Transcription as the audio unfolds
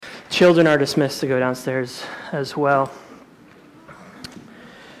children are dismissed to go downstairs as well.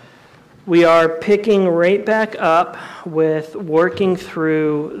 We are picking right back up with working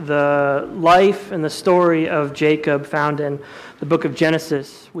through the life and the story of Jacob found in the book of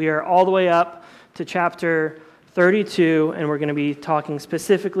Genesis. We are all the way up to chapter 32, and we're going to be talking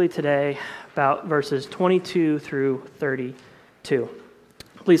specifically today about verses 22 through 32.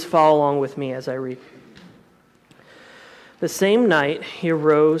 Please follow along with me as I read. The same night he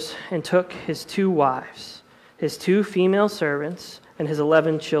arose and took his 2 wives, his 2 female servants, and his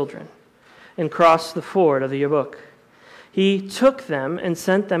 11 children, and crossed the ford of the Yabuk. He took them and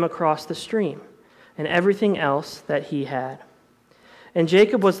sent them across the stream, and everything else that he had. And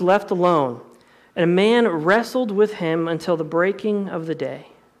Jacob was left alone, and a man wrestled with him until the breaking of the day.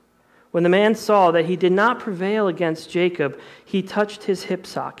 When the man saw that he did not prevail against Jacob, he touched his hip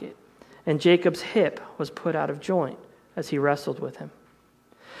socket, and Jacob's hip was put out of joint as he wrestled with him.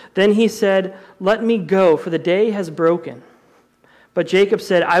 Then he said, "Let me go, for the day has broken." But Jacob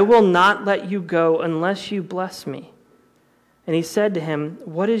said, "I will not let you go unless you bless me." And he said to him,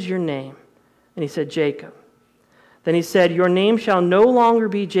 "What is your name?" And he said, "Jacob." Then he said, "Your name shall no longer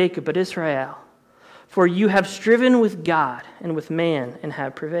be Jacob, but Israel, for you have striven with God and with man and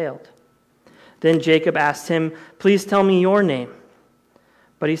have prevailed." Then Jacob asked him, "Please tell me your name."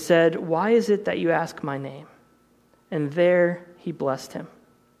 But he said, "Why is it that you ask my name?" And there he blessed him.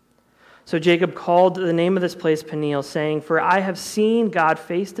 So Jacob called the name of this place Peniel, saying, "For I have seen God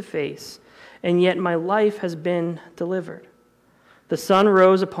face to face, and yet my life has been delivered." The sun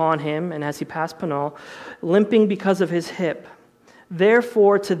rose upon him, and as he passed Peniel, limping because of his hip.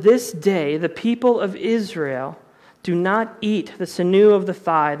 Therefore, to this day, the people of Israel do not eat the sinew of the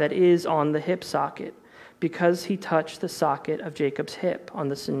thigh that is on the hip socket, because he touched the socket of Jacob's hip on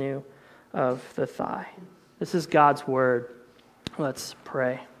the sinew of the thigh. This is God's word. Let's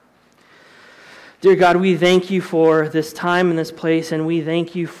pray. Dear God, we thank you for this time and this place, and we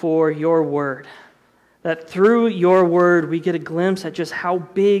thank you for your word. That through your word, we get a glimpse at just how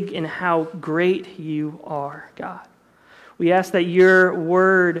big and how great you are, God. We ask that your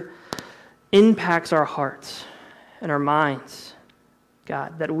word impacts our hearts and our minds,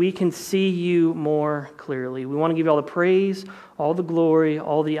 God, that we can see you more clearly. We want to give you all the praise, all the glory,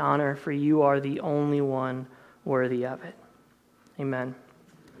 all the honor, for you are the only one worthy of it. Amen.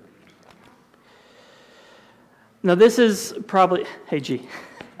 Now this is probably, hey G.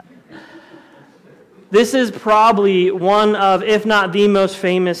 This is probably one of, if not the most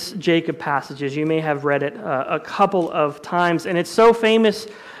famous Jacob passages. You may have read it a couple of times, and it's so famous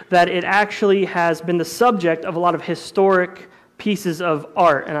that it actually has been the subject of a lot of historic pieces of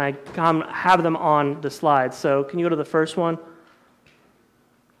art, and I have them on the slides. So can you go to the first one?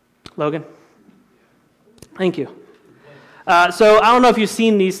 Logan? Thank you. So I don't know if you've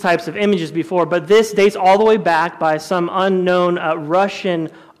seen these types of images before, but this dates all the way back by some unknown Russian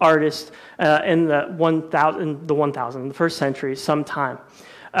artist in the first century sometime.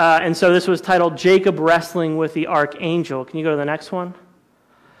 And so this was titled Jacob Wrestling with the Archangel. Can you go to the next one?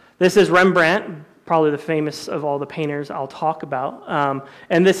 This is Rembrandt, probably the famous of all the painters I'll talk about.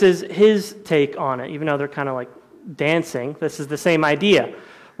 And this is his take on it, even though they're kind of like dancing. This is the same idea,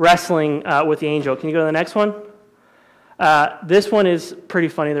 wrestling with the angel. Can you go to the next one? This one is pretty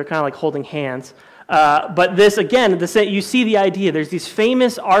funny. They're kind of like holding hands. But this, again, you see the idea. There's these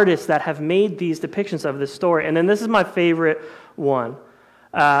famous artists that have made these depictions of this story. And then this is my favorite one.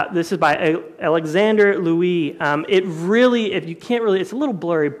 This is by Alexander Louis. It really, if you can't really, it's a little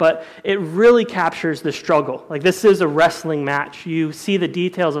blurry, but it really captures the struggle. Like, this is a wrestling match. You see the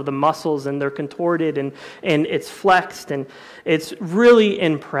details of the muscles, and they're contorted, and it's flexed, and it's really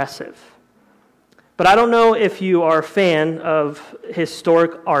impressive. But I don't know if you are a fan of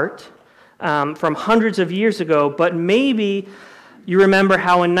historic art from hundreds of years ago, but maybe you remember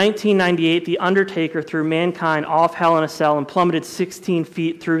how in 1998, The Undertaker threw Mankind off Hell in a Cell and plummeted 16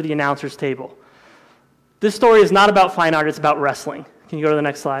 feet through the announcer's table. This story is not about fine art, it's about wrestling. Can you go to the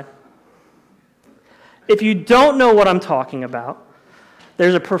next slide? If you don't know what I'm talking about,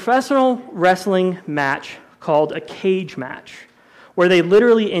 there's a professional wrestling match called a cage match, where they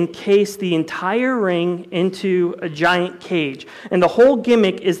literally encase the entire ring into a giant cage. And the whole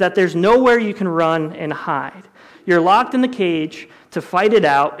gimmick is that there's nowhere you can run and hide. You're locked in the cage to fight it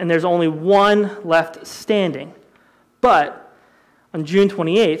out, and there's only one left standing. But on June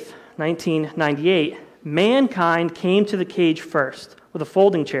 28th, 1998, Mankind came to the cage first with a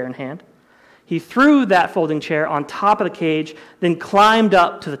folding chair in hand. He threw that folding chair on top of the cage, then climbed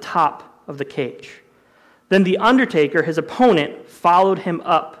up to the top of the cage. Then The Undertaker, his opponent, followed him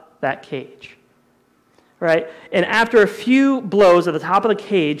up that cage. right? And after a few blows at the top of the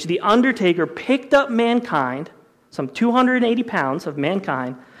cage, the Undertaker picked up Mankind, some 280 pounds of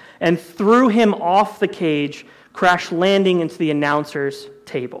Mankind, and threw him off the cage, crash landing into the announcer's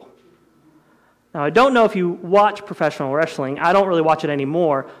table. Now, I don't know if you watch professional wrestling. I don't really watch it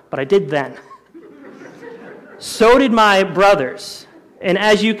anymore, but I did then. So did my brothers. And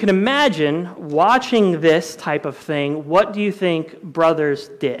as you can imagine, watching this type of thing, what do you think brothers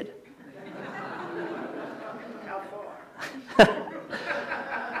did?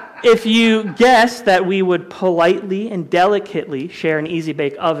 If you guessed that we would politely and delicately share an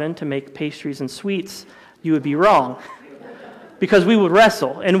easy-bake oven to make pastries and sweets, you would be wrong. Because we would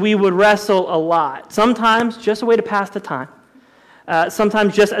wrestle, and we would wrestle a lot. Sometimes just a way to pass the time.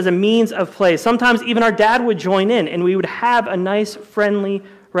 Sometimes just as a means of play. Sometimes even our dad would join in, and we would have a nice, friendly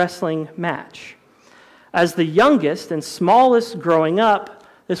wrestling match. As the youngest and smallest growing up,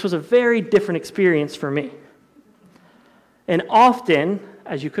 this was a very different experience for me. And often,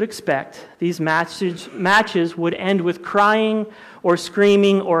 as you could expect, these matches would end with crying or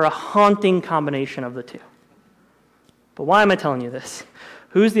screaming or a haunting combination of the two. But why am I telling you this?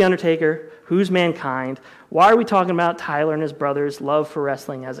 Who's the Undertaker? Who's Mankind? Why are we talking about Tyler and his brother's love for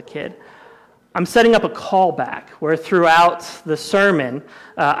wrestling as a kid? I'm setting up a callback where throughout the sermon,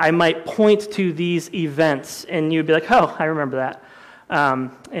 I might point to these events, and you'd be like, oh, I remember that.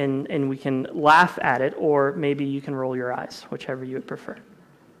 And we can laugh at it, or maybe you can roll your eyes, whichever you would prefer.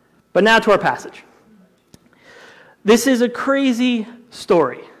 But now to our passage. This is a crazy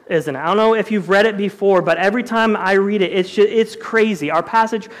story, isn't it? I don't know if you've read it before, but every time I read it, it's crazy. Our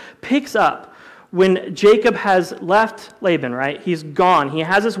passage picks up when Jacob has left Laban, right? He's gone. He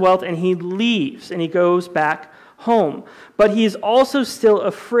has his wealth, and he leaves, and he goes back home. But he is also still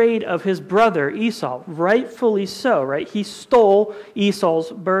afraid of his brother Esau, rightfully so, right? He stole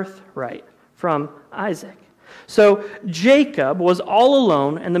Esau's birthright from Isaac. So Jacob was all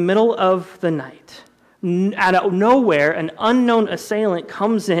alone in the middle of the night. Out of nowhere, an unknown assailant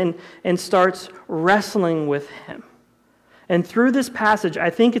comes in and starts wrestling with him. And through this passage, I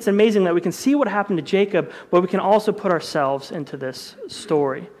think it's amazing that we can see what happened to Jacob, but we can also put ourselves into this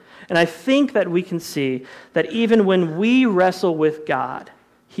story. And I think that we can see that even when we wrestle with God,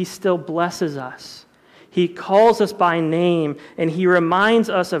 he still blesses us. He calls us by name, and he reminds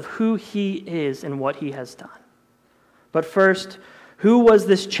us of who he is and what he has done. But first, who was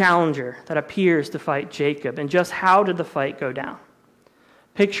this challenger that appears to fight Jacob, and just how did the fight go down?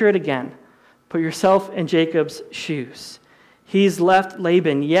 Picture it again. Put yourself in Jacob's shoes. He's left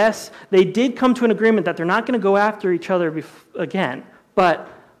Laban. Yes, they did come to an agreement that they're not going to go after each other again, but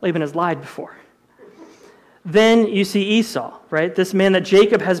Laban has lied before. Then you see Esau, right? This man that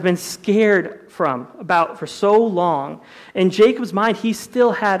Jacob has been scared about for so long. In Jacob's mind, he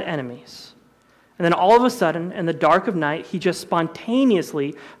still had enemies. And then all of a sudden, in the dark of night, he just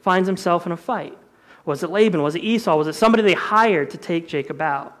spontaneously finds himself in a fight. Was it Laban? Was it Esau? Was it somebody they hired to take Jacob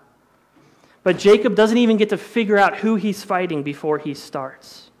out? But Jacob doesn't even get to figure out who he's fighting before he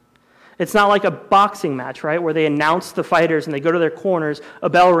starts. It's not like a boxing match, right, where they announce the fighters and they go to their corners, a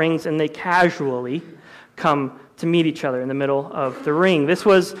bell rings, and they casually come to meet each other in the middle of the ring. This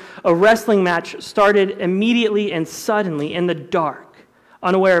was a wrestling match started immediately and suddenly in the dark,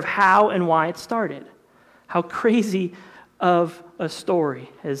 unaware of how and why it started. How crazy of a story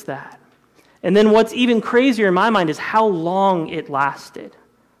is that? And then what's even crazier in my mind is how long it lasted.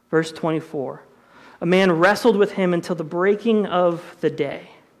 Verse 24, a man wrestled with him until the breaking of the day.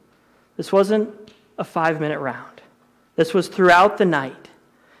 This wasn't a 5-minute round. This was throughout the night.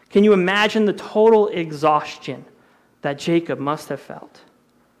 Can you imagine the total exhaustion that Jacob must have felt?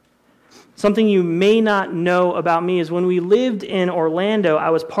 Something you may not know about me is when we lived in Orlando, I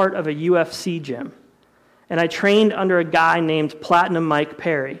was part of a UFC gym. And I trained under a guy named Platinum Mike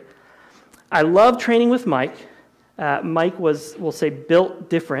Perry. I loved training with Mike. Mike was, we'll say, built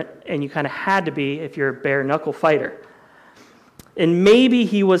different, and you kind of had to be if you're a bare-knuckle fighter. And maybe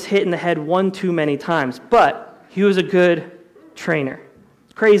he was hit in the head one too many times, but he was a good trainer.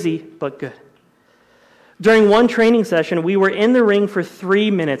 Crazy, but good. During one training session, we were in the ring for 3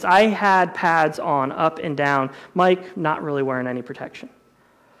 minutes. I had pads on, up and down. Mike, not really wearing any protection.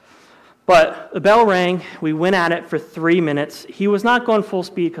 But the bell rang. We went at it for 3 minutes. He was not going full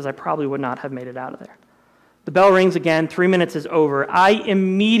speed because I probably would not have made it out of there. The bell rings again. 3 minutes is over. I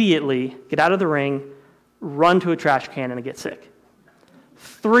immediately get out of the ring, run to a trash can, and get sick.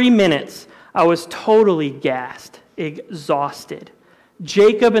 3 minutes, I was totally gassed, exhausted.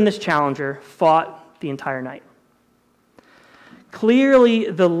 Jacob and this challenger fought the entire night. Clearly,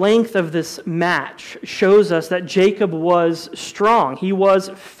 the length of this match shows us that Jacob was strong. He was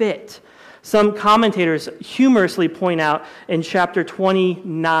fit. Some commentators humorously point out in chapter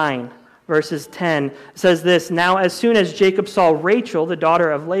 29, verses 10, it says this, "Now as soon as Jacob saw Rachel, the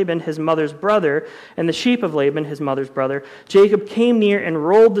daughter of Laban, his mother's brother, and the sheep of Laban, his mother's brother, Jacob came near and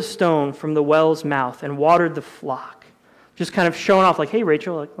rolled the stone from the well's mouth and watered the flock." Just kind of showing off like, hey,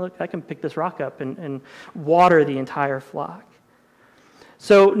 Rachel, look, I can pick this rock up and water the entire flock.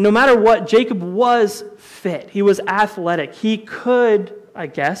 So no matter what, Jacob was fit. He was athletic. He could, I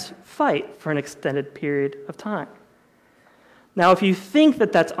guess, fight for an extended period of time. Now, if you think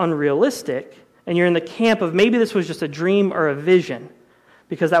that that's unrealistic, and you're in the camp of maybe this was just a dream or a vision,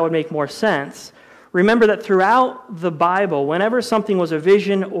 because that would make more sense, remember that throughout the Bible, whenever something was a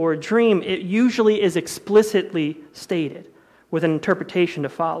vision or a dream, it usually is explicitly stated with an interpretation to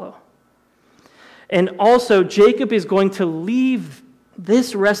follow. And also, Jacob is going to leave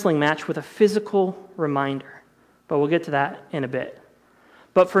this wrestling match with a physical reminder, but we'll get to that in a bit.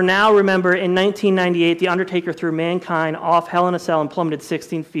 But for now, remember, in 1998, The Undertaker threw Mankind off Hell in a Cell and plummeted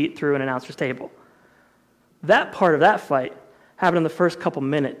 16 feet through an announcer's table. That part of that fight happened in the first couple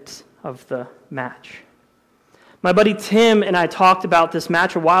minutes of the match. My buddy Tim and I talked about this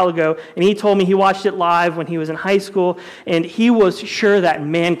match a while ago, and he told me he watched it live when he was in high school, and he was sure that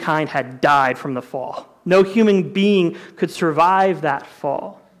Mankind had died from the fall. No human being could survive that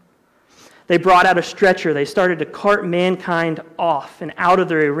fall. They brought out a stretcher. They started to cart Mankind off and out of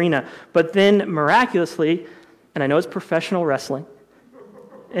the arena. But then, miraculously, and I know it's professional wrestling,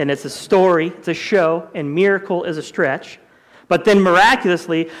 and it's a story, it's a show, and miracle is a stretch, but then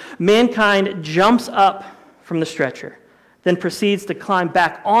miraculously, Mankind jumps up from the stretcher, then proceeds to climb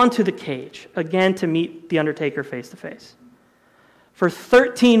back onto the cage, again to meet The Undertaker face to face. For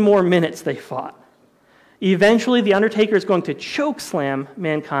 13 more minutes they fought. Eventually, The Undertaker is going to chokeslam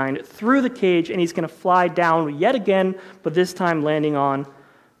Mankind through the cage, and he's going to fly down yet again, but this time landing on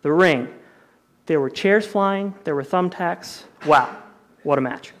the ring. There were chairs flying. There were thumbtacks. Wow, what a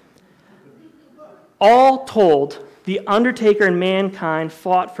match. All told, The Undertaker and Mankind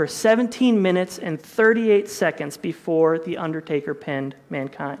fought for 17 minutes and 38 seconds before The Undertaker pinned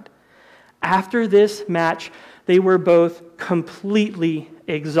Mankind. After this match, they were both completely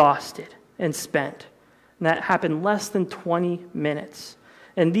exhausted and spent. And that happened less than 20 minutes.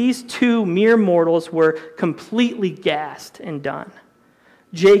 And these two mere mortals were completely gassed and done.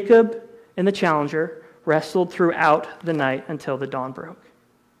 Jacob and the challenger wrestled throughout the night until the dawn broke.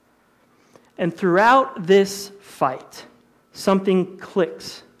 And throughout this fight, something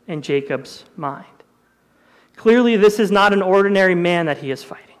clicks in Jacob's mind. Clearly, this is not an ordinary man that he is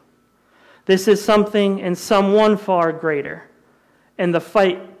fighting. This is something and someone far greater. And the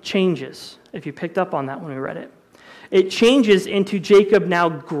fight changes, if you picked up on that when we read it. It changes into Jacob now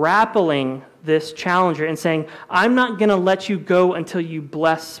grappling this challenger and saying, I'm not going to let you go until you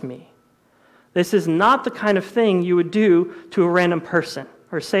bless me. This is not the kind of thing you would do to a random person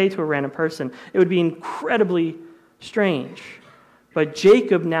or say to a random person. It would be incredibly strange. But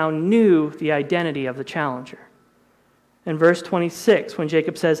Jacob now knew the identity of the challenger. In verse 26, when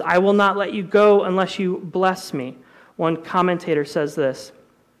Jacob says, I will not let you go unless you bless me, one commentator says this,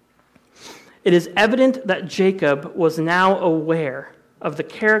 it is evident that Jacob was now aware of the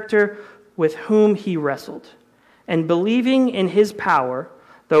character with whom he wrestled, and believing in his power,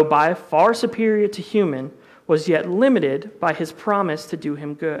 though by far superior to human, was yet limited by his promise to do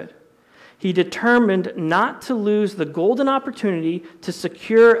him good. He determined not to lose the golden opportunity to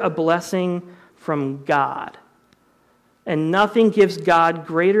secure a blessing from God. And nothing gives God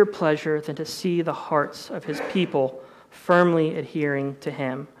greater pleasure than to see the hearts of his people firmly adhering to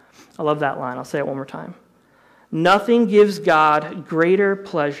him. I love that line. I'll say it one more time. Nothing gives God greater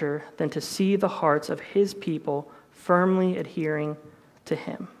pleasure than to see the hearts of his people firmly adhering to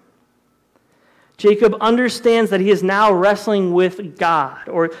him. Jacob understands that he is now wrestling with God,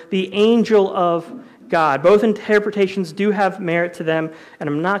 or the angel of God. Both interpretations do have merit to them, and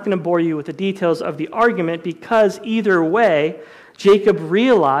I'm not going to bore you with the details of the argument because either way, Jacob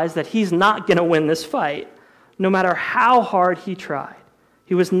realized that he's not going to win this fight, no matter how hard he tried.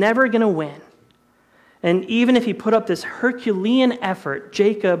 He was never going to win. And even if he put up this Herculean effort,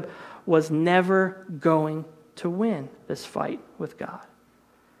 Jacob was never going to win this fight with God.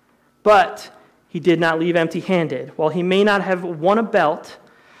 But he did not leave empty-handed. While he may not have won a belt,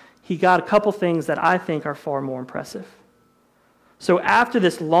 he got a couple things that I think are far more impressive. So after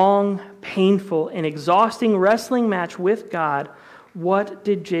this long, painful, and exhausting wrestling match with God, what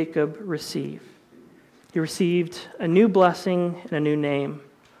did Jacob receive? He received a new blessing and a new name.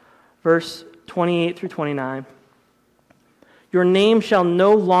 Verse 28 through 29. Your name shall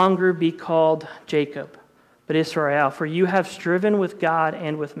no longer be called Jacob, but Israel, for you have striven with God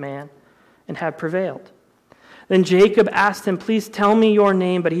and with man, and have prevailed. Then Jacob asked him, please tell me your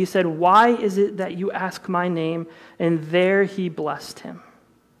name. But he said, why is it that you ask my name? And there he blessed him.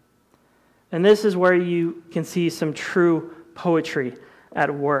 And this is where you can see some true poetry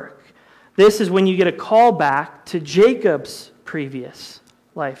at work. This is when you get a call back to Jacob's previous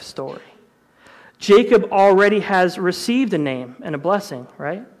life story. Jacob already has received a name and a blessing,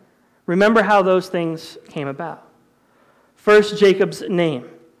 right? Remember how those things came about. First, Jacob's name.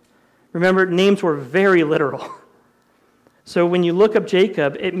 Remember, names were very literal. So when you look up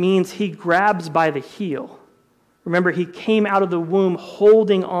Jacob, it means he grabs by the heel. Remember, he came out of the womb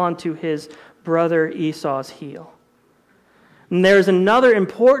holding on to his brother Esau's heel. And there's another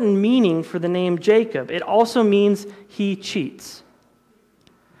important meaning for the name Jacob. It also means he cheats,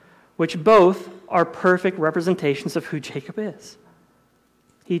 which both are perfect representations of who Jacob is.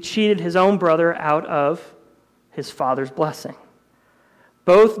 He cheated his own brother out of his father's blessing.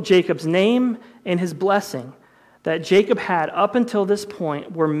 Both Jacob's name and his blessing that Jacob had up until this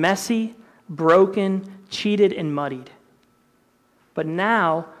point were messy, broken, cheated, and muddied. But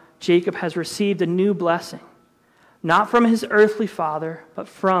now Jacob has received a new blessing, not from his earthly father, but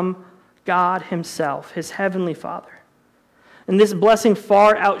from God himself, his heavenly Father. And this blessing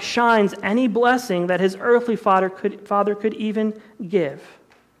far outshines any blessing that his earthly father could even give.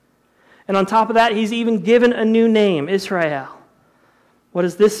 And on top of that, he's even given a new name, Israel. What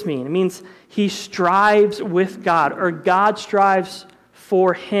does this mean? It means he strives with God, or God strives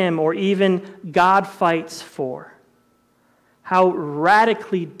for him, or even God fights for. How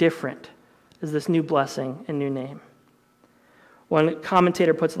radically different is this new blessing and new name? One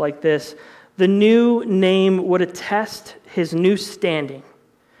commentator puts it like this: the new name would attest his new standing.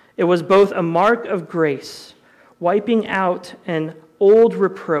 It was both a mark of grace, wiping out an old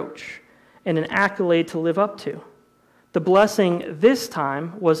reproach, and an accolade to live up to. The blessing this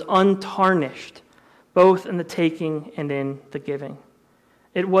time was untarnished, both in the taking and in the giving.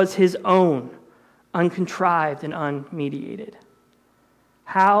 It was his own, uncontrived and unmediated.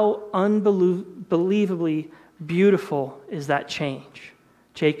 How unbelievably beautiful is that change?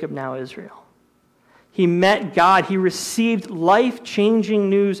 Jacob, now Israel. He met God. He received life-changing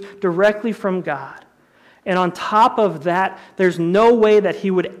news directly from God. And on top of that, there's no way that he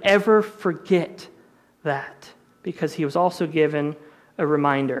would ever forget that, because he was also given a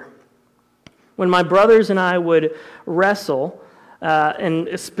reminder. When my brothers and I would wrestle, and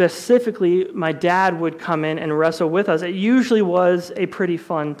specifically my dad would come in and wrestle with us, it usually was a pretty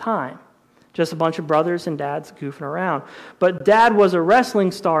fun time. Just a bunch of brothers and dads goofing around. But Dad was a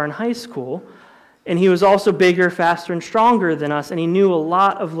wrestling star in high school, and he was also bigger, faster, and stronger than us, and he knew a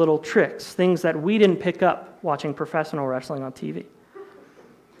lot of little tricks, things that we didn't pick up watching professional wrestling on TV.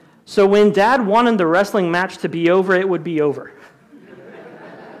 So when Dad wanted the wrestling match to be over, it would be over.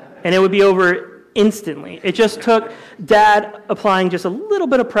 And it would be over instantly. It just took Dad applying just a little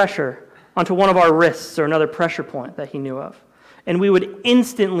bit of pressure onto one of our wrists or another pressure point that he knew of. And we would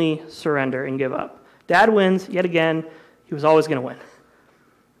instantly surrender and give up. Dad wins, yet again, he was always going to win.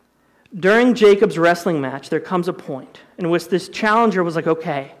 During Jacob's wrestling match, there comes a point in which this challenger was like,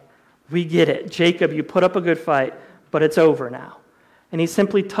 okay, we get it. Jacob, you put up a good fight, but it's over now. And he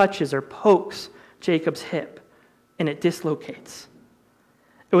simply touches or pokes Jacob's hip, and it dislocates.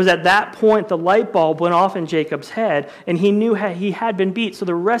 It was at that point the light bulb went off in Jacob's head, and he knew he had been beat. So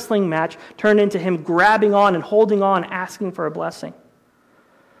the wrestling match turned into him grabbing on and holding on, asking for a blessing.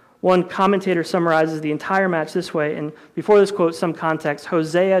 One commentator summarizes the entire match this way, and before this quote, some context.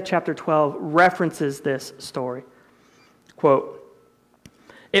 Hosea chapter 12 references this story. Quote,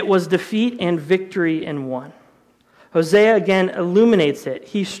 "It was defeat and victory in one." Hosea again illuminates it.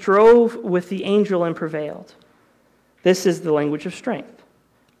 He strove with the angel and prevailed. This is the language of strength.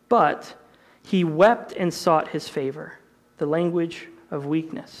 But he wept and sought his favor, the language of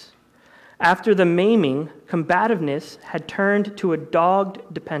weakness. After the maiming, combativeness had turned to a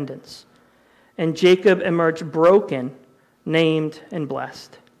dogged dependence, and Jacob emerged broken, named, and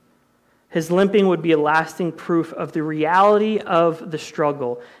blessed. His limping would be a lasting proof of the reality of the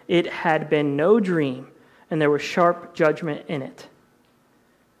struggle. It had been no dream, and there was sharp judgment in it.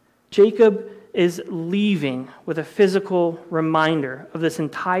 Jacob is leaving with a physical reminder of this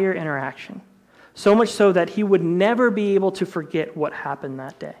entire interaction, so much so that he would never be able to forget what happened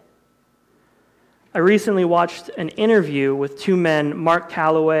that day. I recently watched an interview with two men, Mark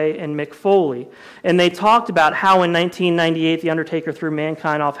Calloway and Mick Foley, and they talked about how in 1998 The Undertaker threw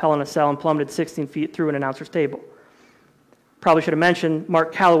Mankind off Hell in a Cell and plummeted 16 feet through an announcer's table. Probably should have mentioned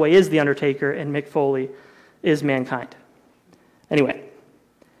Mark Calloway is The Undertaker and Mick Foley is Mankind. Anyway,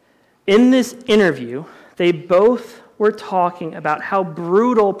 in this interview, they both we're talking about how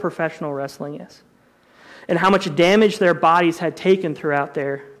brutal professional wrestling is and how much damage their bodies had taken throughout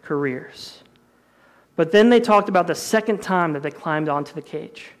their careers. But then they talked about the second time that they climbed onto the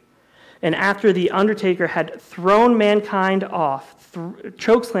cage. And after the Undertaker had thrown Mankind off,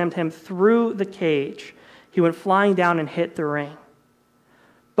 chokeslammed him through the cage, he went flying down and hit the ring.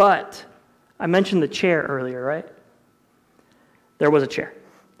 But I mentioned the chair earlier, right? There was a chair.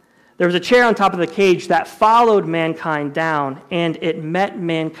 There was a chair on top of the cage that followed Mankind down, and it met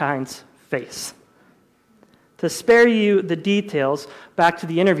Mankind's face. To spare you the details, back to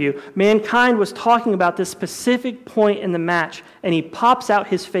the interview, Mankind was talking about this specific point in the match, and he pops out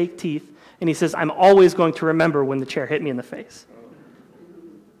his fake teeth, and he says, "I'm always going to remember when the chair hit me in the face."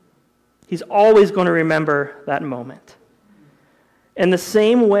 He's always going to remember that moment. In the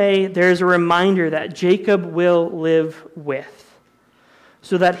same way, there's a reminder that Jacob will live with,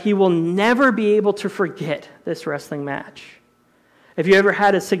 so that he will never be able to forget this wrestling match. If you ever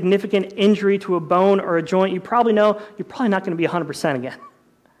had a significant injury to a bone or a joint, you probably know you're probably not going to be 100% again.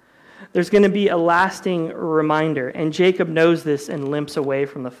 There's going to be a lasting reminder, and Jacob knows this and limps away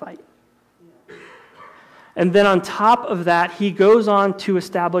from the fight. And then on top of that, he goes on to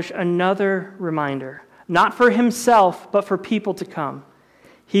establish another reminder, not for himself, but for people to come.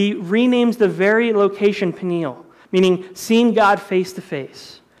 He renames the very location Peniel, meaning seeing God face to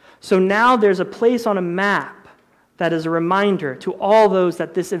face. So now there's a place on a map that is a reminder to all those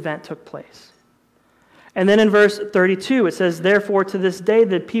that this event took place. And then in verse 32, it says, "Therefore to this day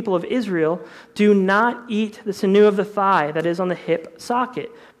the people of Israel do not eat the sinew of the thigh that is on the hip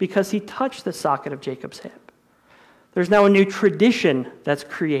socket, because he touched the socket of Jacob's hip." There's now a new tradition that's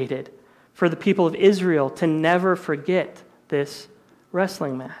created for the people of Israel to never forget this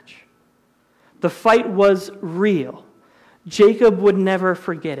wrestling match. The fight was real. Jacob would never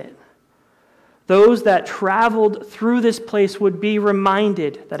forget it. Those that traveled through this place would be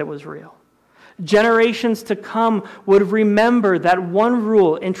reminded that it was real. Generations to come would remember that one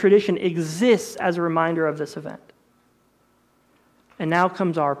rule in tradition exists as a reminder of this event. And now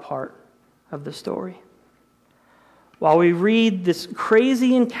comes our part of the story. While we read this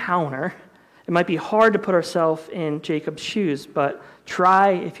crazy encounter, it might be hard to put ourselves in Jacob's shoes, but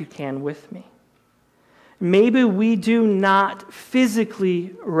try if you can with me. Maybe we do not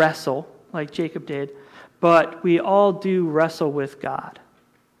physically wrestle like Jacob did, but we all do wrestle with God.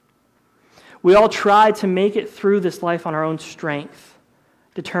 We all try to make it through this life on our own strength,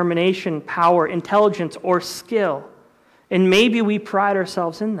 determination, power, intelligence, or skill, and maybe we pride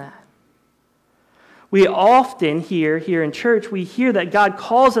ourselves in that. We often hear here in church, we hear that God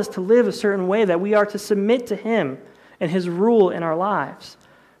calls us to live a certain way, that we are to submit to Him and His rule in our lives.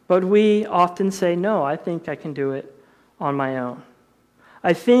 But we often say, no, I think I can do it on my own.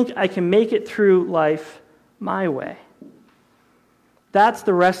 I think I can make it through life my way. That's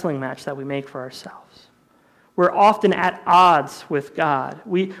the wrestling match that we make for ourselves. We're often at odds with God.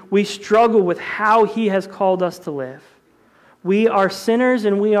 We struggle with how He has called us to live. We are sinners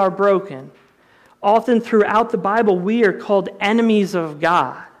and we are broken. Often throughout the Bible, we are called enemies of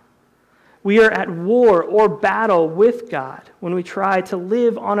God. We are at war or battle with God when we try to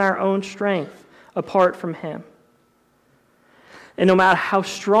live on our own strength apart from Him. And no matter how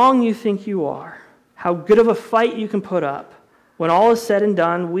strong you think you are, how good of a fight you can put up, when all is said and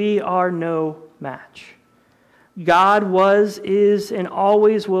done, we are no match. God was, is, and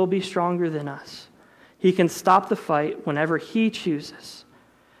always will be stronger than us. He can stop the fight whenever He chooses.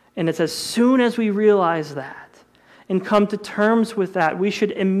 And it's as soon as we realize that and come to terms with that, we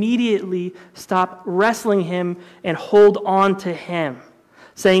should immediately stop wrestling Him and hold on to Him,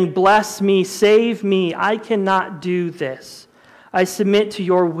 saying, "Bless me, save me, I cannot do this. I submit to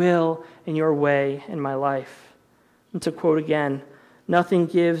your will and your way in my life." And to quote again, nothing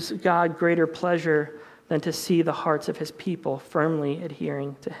gives God greater pleasure than to see the hearts of His people firmly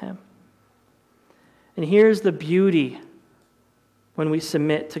adhering to Him. And here's the beauty when we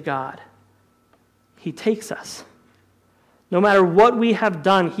submit to God. He takes us. No matter what we have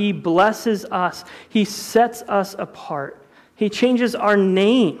done, He blesses us. He sets us apart. He changes our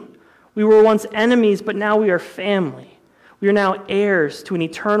name. We were once enemies, but now we are family. We are now heirs to an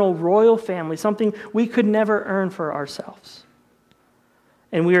eternal royal family, something we could never earn for ourselves.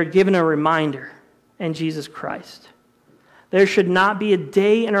 And we are given a reminder in Jesus Christ. There should not be a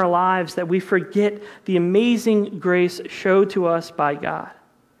day in our lives that we forget the amazing grace showed to us by God,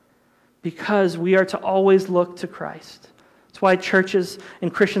 because we are to always look to Christ. That's why churches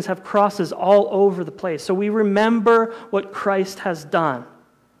and Christians have crosses all over the place, so we remember what Christ has done.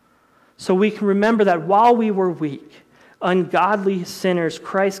 So we can remember that while we were weak, ungodly sinners,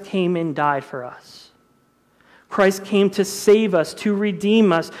 Christ came and died for us. Christ came to save us, to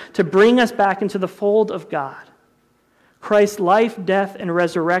redeem us, to bring us back into the fold of God. Christ's life, death, and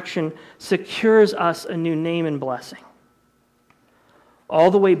resurrection secures us a new name and blessing. All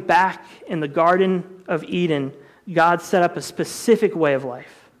the way back in the Garden of Eden, God set up a specific way of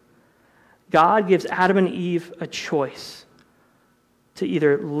life. God gives Adam and Eve a choice to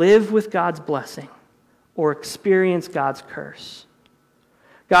either live with God's blessing or experience God's curse.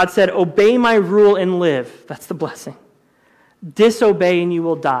 God said, "Obey my rule and live." That's the blessing. "Disobey and you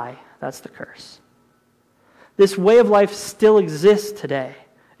will die." That's the curse. This way of life still exists today.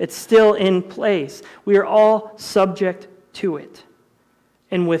 It's still in place. We are all subject to it.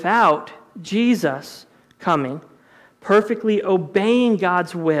 And without Jesus coming, perfectly obeying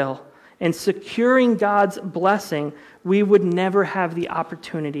God's will, and securing God's blessing, we would never have the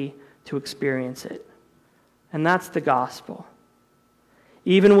opportunity to experience it. And that's the gospel.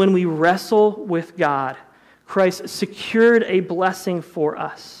 Even when we wrestle with God, Christ secured a blessing for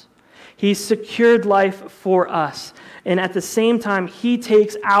us. He secured life for us. And at the same time, he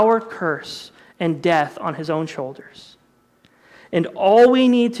takes our curse and death on his own shoulders. And all we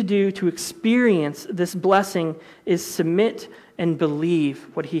need to do to experience this blessing is submit and believe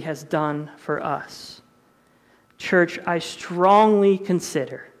what he has done for us. Church, I strongly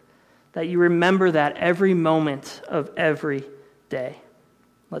consider that you remember that every moment of every day.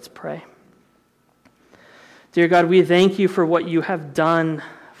 Let's pray. Dear God, we thank you for what you have done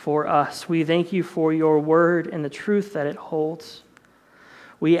for us. We thank you for your word and the truth that it holds.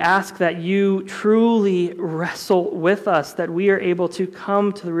 We ask that you truly wrestle with us, that we are able to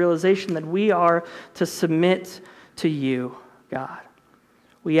come to the realization that we are to submit to you, God.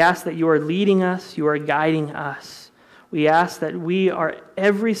 We ask that you are leading us, you are guiding us. We ask that we are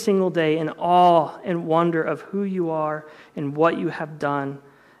every single day in awe and wonder of who you are and what you have done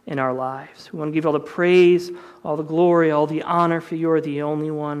in our lives. We want to give all the praise, all the glory, all the honor, for you are the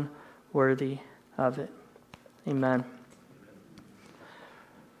only one worthy of it. Amen.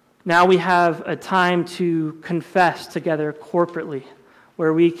 Now we have a time to confess together corporately,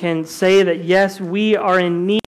 where we can say that yes, we are in need